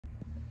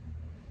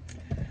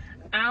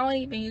I don't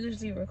even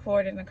usually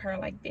record in the car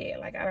like that.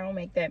 Like, I don't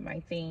make that my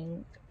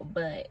thing,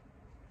 but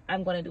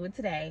I'm going to do it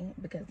today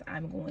because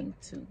I'm going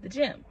to the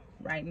gym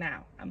right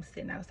now. I'm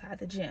sitting outside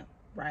the gym,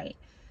 right?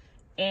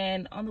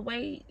 And on the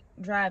way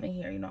driving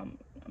here, you know,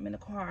 I'm in the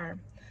car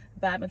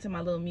vibing to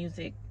my little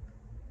music.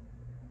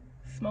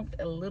 Smoked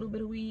a little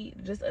bit of weed,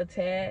 just a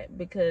tad,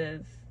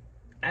 because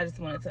I just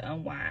wanted to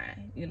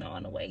unwind, you know,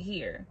 on the way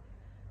here.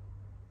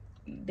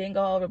 Didn't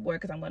go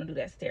overboard because I'm going to do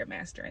that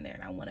Stairmaster in there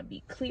and I want to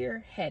be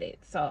clear headed.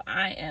 So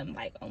I am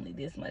like only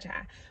this much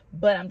high,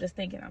 but I'm just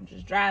thinking, I'm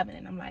just driving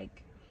and I'm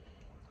like,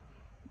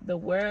 the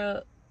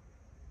world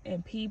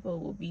and people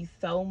will be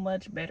so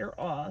much better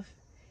off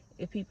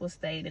if people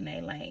stayed in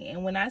their lane.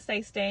 And when I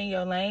say stay in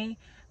your lane,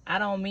 I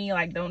don't mean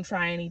like don't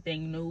try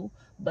anything new,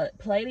 but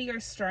play to your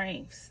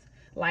strengths.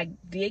 Like,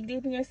 dig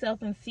deep in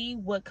yourself and see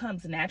what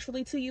comes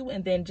naturally to you,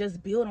 and then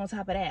just build on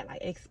top of that,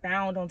 like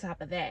expound on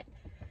top of that.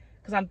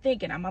 Because I'm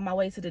thinking, I'm on my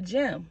way to the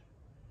gym.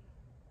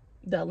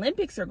 The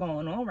Olympics are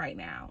going on right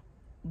now.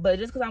 But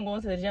just because I'm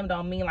going to the gym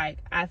don't mean like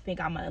I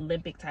think I'm an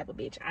Olympic type of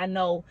bitch. I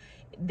know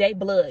they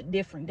blood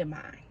different than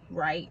mine,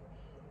 right?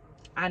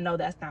 I know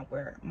that's not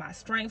where my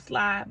strengths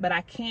lie, but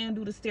I can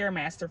do the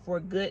Stairmaster for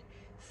a good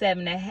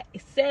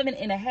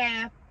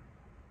 7.5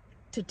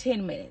 to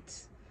 10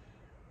 minutes.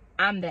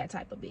 I'm that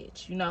type of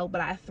bitch, you know,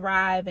 but I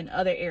thrive in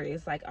other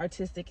areas like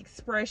artistic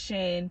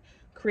expression,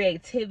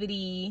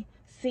 creativity,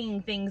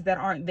 seeing things that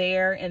aren't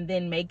there and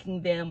then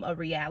making them a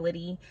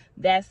reality.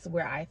 That's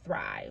where I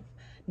thrive.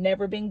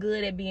 Never been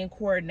good at being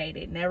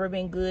coordinated, never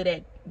been good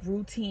at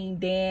routine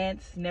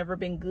dance, never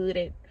been good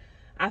at,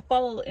 I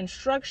follow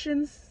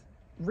instructions,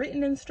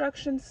 written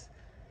instructions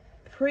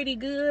pretty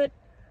good,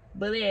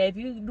 but yeah, if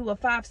you do a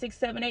 5, 6,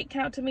 7, 8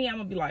 count to me, I'm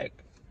gonna be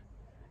like,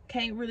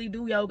 can't really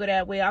do yoga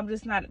that way. I'm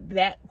just not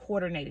that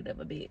coordinated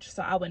of a bitch.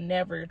 So I would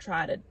never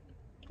try to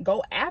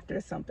go after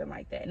something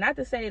like that. Not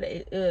to say that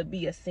it would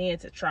be a sin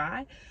to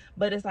try,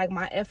 but it's like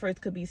my efforts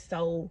could be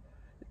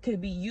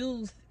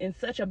used in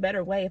such a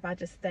better way if I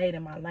just stayed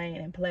in my lane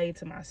and played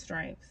to my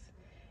strengths.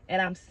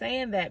 And I'm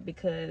saying that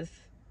because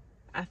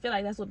I feel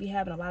like that's what be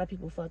having a lot of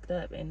people fucked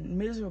up and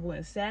miserable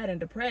and sad and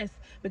depressed,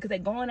 because they're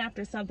going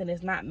after something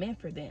that's not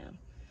meant for them.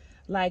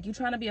 Like, you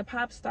trying to be a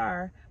pop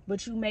star,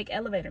 but you make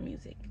elevator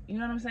music. You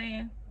know what I'm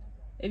saying?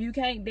 If you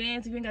can't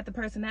dance, if you ain't got the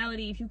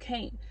personality, if you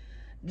can't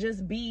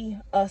just be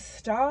a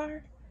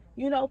star,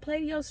 you know, play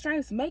to your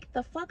strengths. Make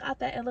the fuck out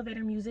that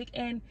elevator music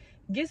and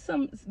get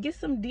some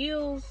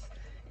deals,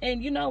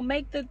 and, you know,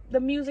 make the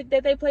music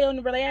that they play on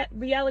the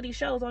reality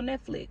shows on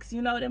Netflix.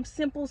 You know, them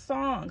simple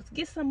songs.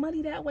 Get some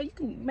money that way. You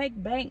can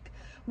make bank.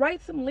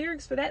 Write some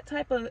lyrics for that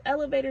type of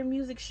elevator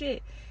music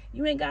shit.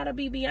 You ain't gotta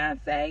be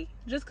Beyonce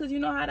just because you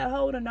know how to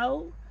hold a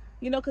note.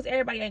 You know, because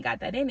everybody ain't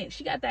got that in it.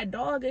 She got that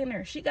dog in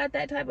her. She got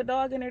that type of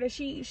dog in her that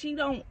she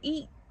don't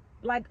eat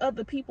like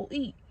other people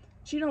eat.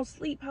 She don't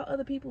sleep how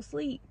other people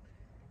sleep.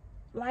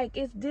 Like,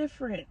 it's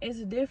different. It's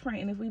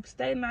different. And if we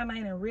stay in our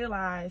lane and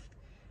realize,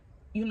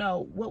 you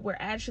know, what we're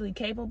actually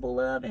capable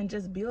of, and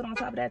just build on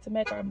top of that to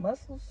make our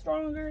muscles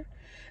stronger,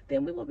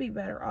 then we will be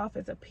better off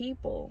as a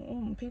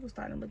people. People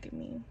starting to look at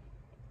me.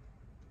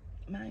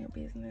 Mind your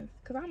business,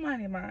 because I'm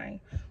minding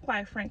mine,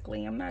 quite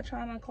frankly. I'm not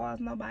trying to cause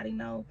nobody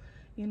no,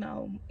 you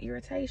know,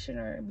 irritation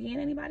or be in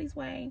anybody's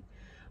way,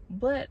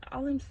 but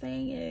all I'm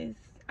saying is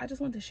I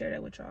just want to share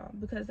that with y'all,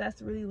 because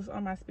that's really what's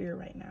on my spirit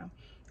right now.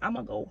 I'm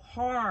gonna go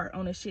hard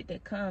on the shit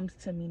that comes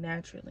to me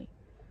naturally,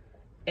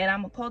 and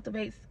I'm gonna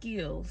cultivate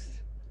skills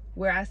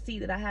where I see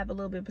that I have a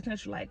little bit of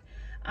potential. Like,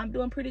 I'm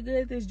doing pretty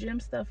good at this gym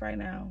stuff right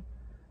now.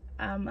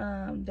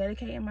 I'm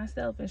dedicating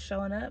myself and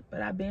showing up,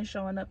 but I've been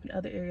showing up in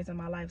other areas of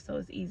my life, so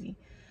it's easy.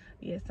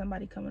 Yeah,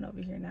 somebody coming over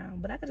here now,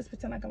 but I could just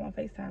pretend like I'm on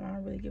FaceTime. I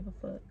don't really give a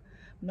fuck.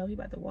 No, he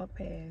about to walk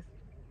past.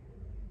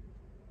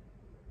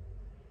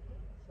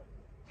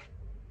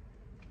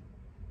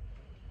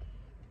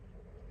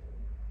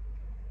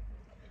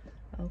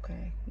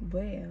 Okay,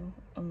 well,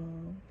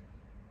 I'm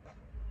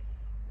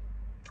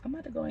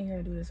about to go in here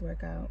and do this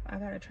workout. I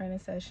got a training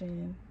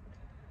session,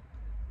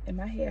 and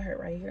my head hurt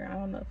right here. I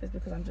don't know if it's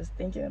because I'm just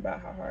thinking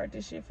about how hard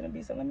this shit finna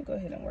be, so let me go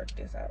ahead and work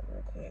this out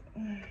real quick.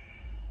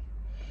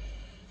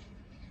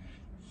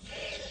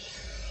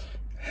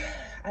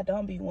 I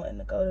don't be wanting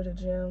to go to the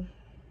gym.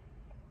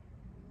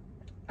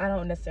 I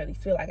don't necessarily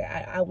feel like it.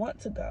 I want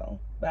to go,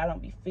 but I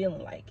don't be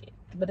feeling like it.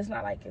 But it's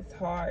not like it's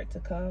hard to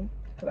come,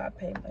 because I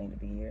pay money to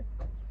be here.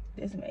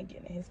 This man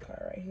getting in his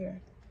car right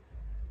here.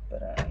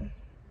 But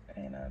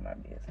ain't none of my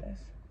business.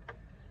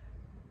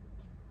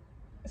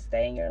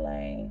 Stay in your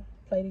lane,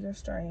 play to your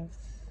strengths.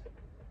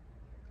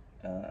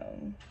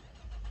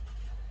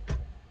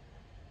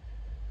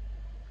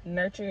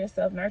 Nurture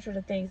yourself, nurture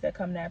the things that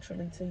come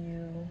naturally to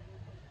you.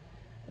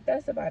 But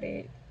that's about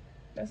it.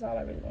 That's all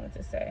I really wanted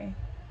to say.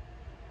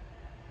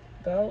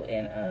 Go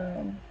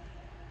and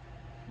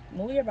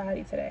move your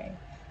body today.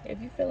 If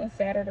you're feeling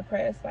sad or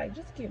depressed, like,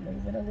 just get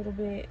moving a little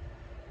bit,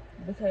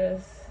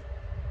 because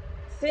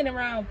sitting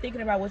around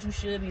thinking about what you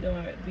should be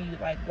doing would be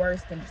like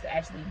worse than just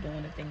actually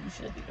doing the thing you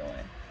should be doing.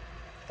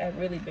 That's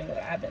really been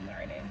what I've been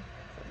learning,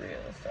 for real.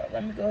 So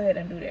let me go ahead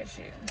and do that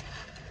shit.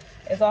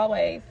 As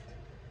always,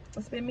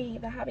 it's been me,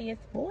 the hobbyist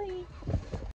boy.